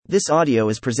This audio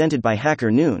is presented by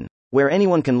Hacker Noon, where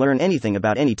anyone can learn anything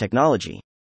about any technology.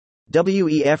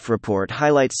 WEF report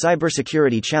highlights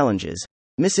cybersecurity challenges,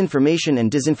 misinformation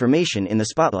and disinformation in the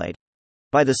spotlight.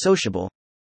 By the sociable.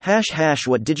 #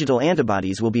 What digital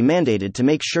antibodies will be mandated to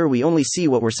make sure we only see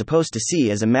what we're supposed to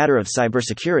see as a matter of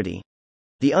cybersecurity.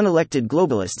 The unelected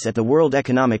globalists at the World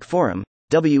Economic Forum,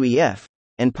 WEF,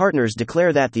 and partners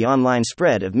declare that the online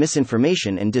spread of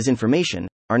misinformation and disinformation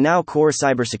are now core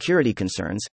cybersecurity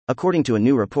concerns, according to a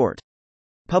new report.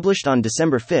 Published on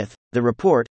December 5, the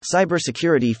report,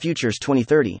 Cybersecurity Futures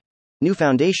 2030. New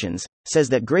Foundations, says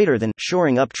that greater than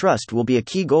shoring up trust will be a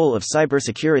key goal of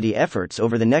cybersecurity efforts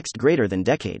over the next greater than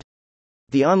decade.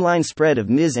 The online spread of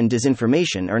mis and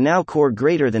disinformation are now core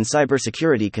greater than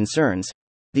cybersecurity concerns.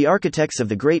 The architects of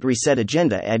the Great Reset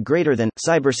agenda add greater than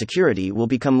cybersecurity will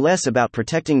become less about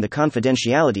protecting the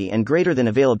confidentiality and greater than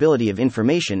availability of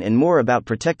information and more about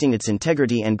protecting its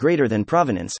integrity and greater than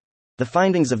provenance. The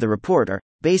findings of the report are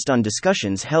based on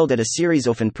discussions held at a series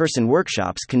of in-person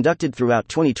workshops conducted throughout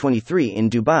 2023 in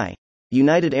Dubai,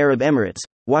 United Arab Emirates,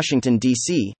 Washington,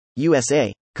 D.C.,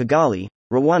 USA, Kigali,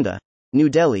 Rwanda, New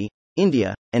Delhi,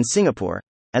 India, and Singapore,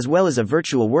 as well as a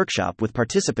virtual workshop with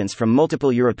participants from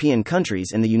multiple European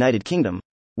countries and the United Kingdom,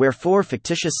 where 4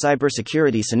 fictitious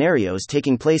cybersecurity scenarios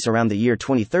taking place around the year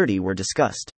 2030 were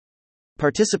discussed.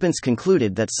 Participants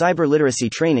concluded that cyber literacy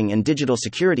training and digital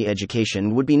security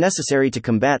education would be necessary to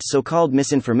combat so-called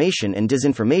misinformation and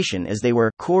disinformation as they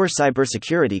were core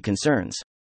cybersecurity concerns.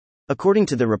 According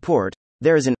to the report,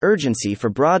 there is an urgency for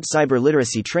broad cyber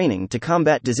literacy training to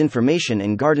combat disinformation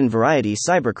and garden variety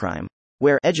cybercrime,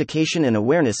 where education and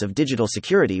awareness of digital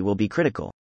security will be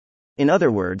critical. In other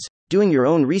words, doing your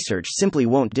own research simply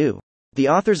won't do. The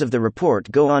authors of the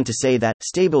report go on to say that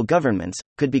stable governments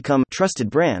could become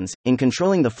trusted brands in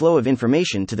controlling the flow of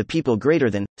information to the people greater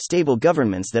than stable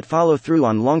governments that follow through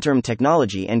on long-term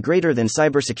technology and greater than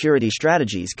cybersecurity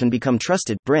strategies can become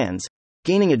trusted brands,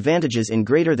 gaining advantages in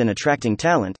greater than attracting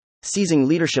talent, seizing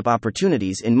leadership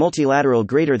opportunities in multilateral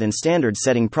greater than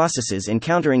standard-setting processes and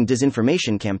countering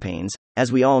disinformation campaigns.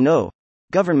 As we all know,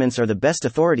 governments are the best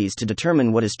authorities to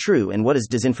determine what is true and what is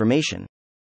disinformation.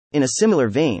 In a similar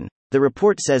vein, the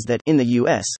report says that in the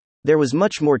US, there was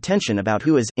much more tension about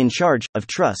who is in charge of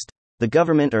trust, the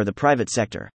government or the private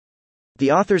sector.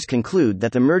 The authors conclude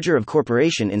that the merger of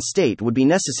corporation and state would be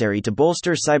necessary to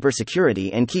bolster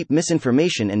cybersecurity and keep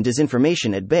misinformation and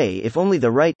disinformation at bay if only the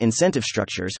right incentive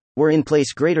structures were in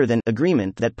place greater than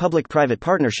agreement that public-private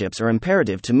partnerships are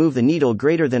imperative to move the needle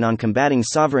greater than on combating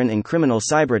sovereign and criminal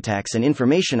cyberattacks and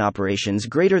information operations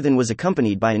greater than was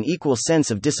accompanied by an equal sense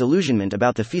of disillusionment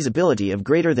about the feasibility of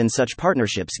greater than such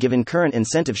partnerships given current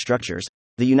incentive structures.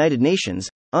 The United Nations,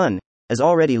 UN, is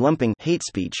already lumping hate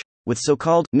speech with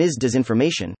so-called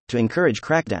mis-disinformation to encourage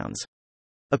crackdowns.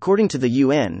 According to the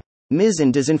UN, mis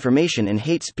and disinformation and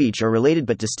hate speech are related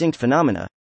but distinct phenomena,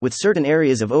 with certain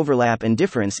areas of overlap and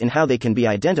difference in how they can be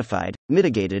identified,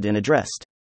 mitigated and addressed.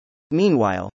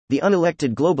 Meanwhile, the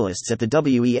unelected globalists at the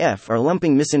WEF are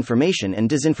lumping misinformation and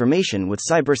disinformation with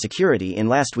cybersecurity in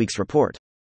last week's report.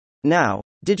 Now,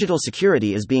 digital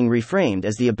security is being reframed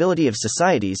as the ability of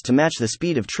societies to match the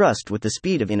speed of trust with the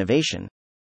speed of innovation.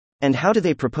 And how do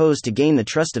they propose to gain the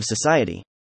trust of society?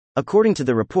 According to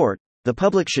the report, the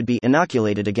public should be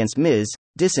inoculated against mis,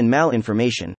 dis and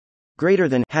malinformation, greater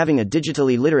than having a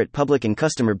digitally literate public and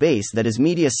customer base that is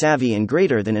media savvy and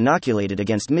greater than inoculated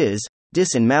against mis,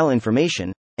 dis and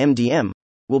malinformation, MDM,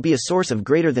 will be a source of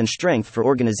greater than strength for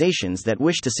organizations that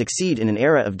wish to succeed in an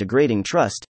era of degrading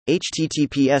trust.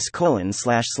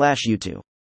 https://youtube.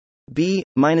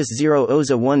 B-0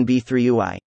 OZA 1B3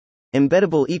 UI.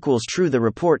 Embeddable equals true. The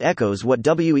report echoes what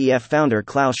WEF founder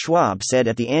Klaus Schwab said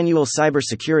at the annual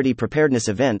cybersecurity preparedness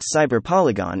event Cyber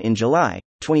Polygon in July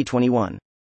 2021.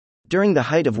 During the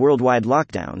height of worldwide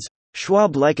lockdowns,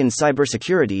 Schwab likened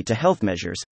cybersecurity to health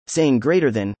measures, saying greater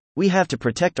than, we have to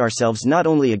protect ourselves not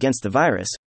only against the virus,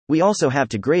 we also have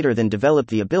to greater than develop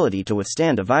the ability to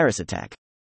withstand a virus attack.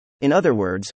 In other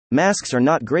words, masks are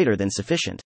not greater than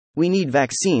sufficient. We need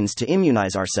vaccines to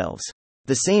immunize ourselves.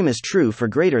 The same is true for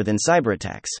greater than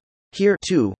cyberattacks. Here,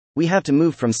 too, we have to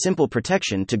move from simple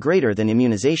protection to greater than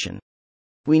immunization.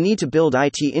 We need to build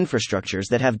IT infrastructures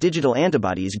that have digital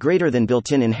antibodies greater than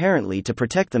built in inherently to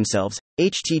protect themselves.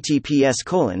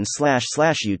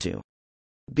 https://youtube.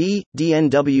 B.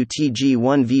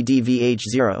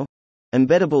 DNWTG1VDVH0.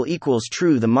 Embeddable equals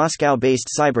true. The Moscow-based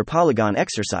Cyber Polygon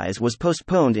exercise was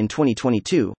postponed in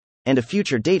 2022, and a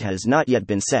future date has not yet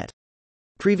been set.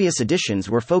 Previous editions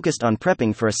were focused on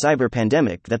prepping for a cyber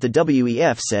pandemic that the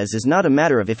WEF says is not a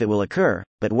matter of if it will occur,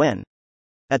 but when.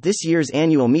 At this year's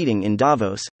annual meeting in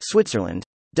Davos, Switzerland,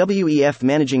 WEF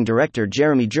Managing Director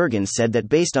Jeremy Jurgens said that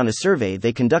based on a survey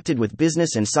they conducted with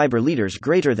business and cyber leaders,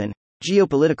 greater than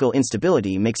geopolitical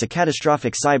instability makes a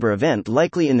catastrophic cyber event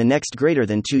likely in the next greater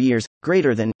than 2 years.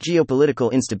 Greater than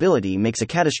geopolitical instability makes a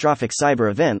catastrophic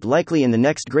cyber event likely in the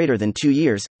next greater than 2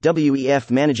 years. WEF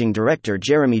Managing Director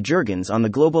Jeremy Jurgens on the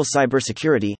Global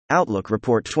Cybersecurity Outlook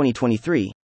Report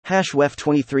 2023.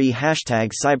 #WEF23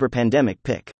 #CyberPandemic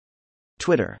pic.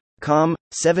 Twitter.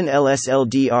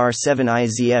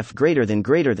 .com/7LSLDR7IZF greater than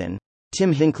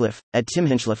Tim Hinchliffe, at Tim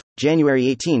Hinchliffe, January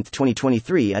 18,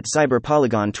 2023 at Cyber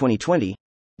Polygon 2020.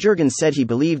 Jurgens said he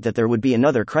believed that there would be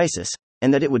another crisis,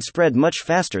 and that it would spread much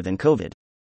faster than COVID.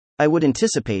 I would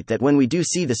anticipate that when we do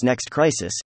see this next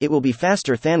crisis, it will be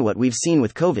faster than what we've seen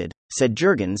with COVID, said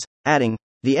Jurgens, adding,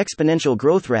 the exponential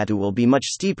growth rate will be much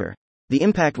steeper, the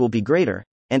impact will be greater,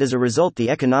 and as a result the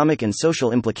economic and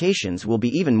social implications will be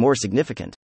even more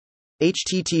significant.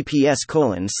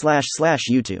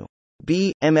 https://youtube.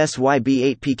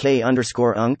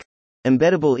 MSYB8PK_UNC.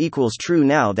 Embeddable equals true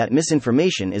now that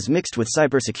misinformation is mixed with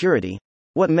cybersecurity.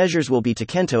 What measures will be to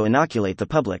Kento inoculate the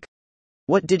public?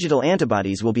 What digital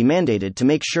antibodies will be mandated to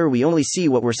make sure we only see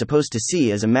what we're supposed to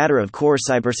see as a matter of core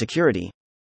cybersecurity?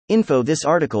 Info. This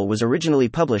article was originally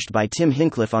published by Tim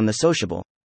Hinchliffe on The Sociable.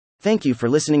 Thank you for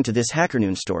listening to this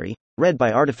HackerNoon story, read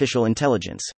by Artificial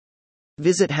Intelligence.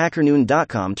 Visit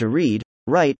hackernoon.com to read,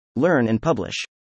 write, learn and publish.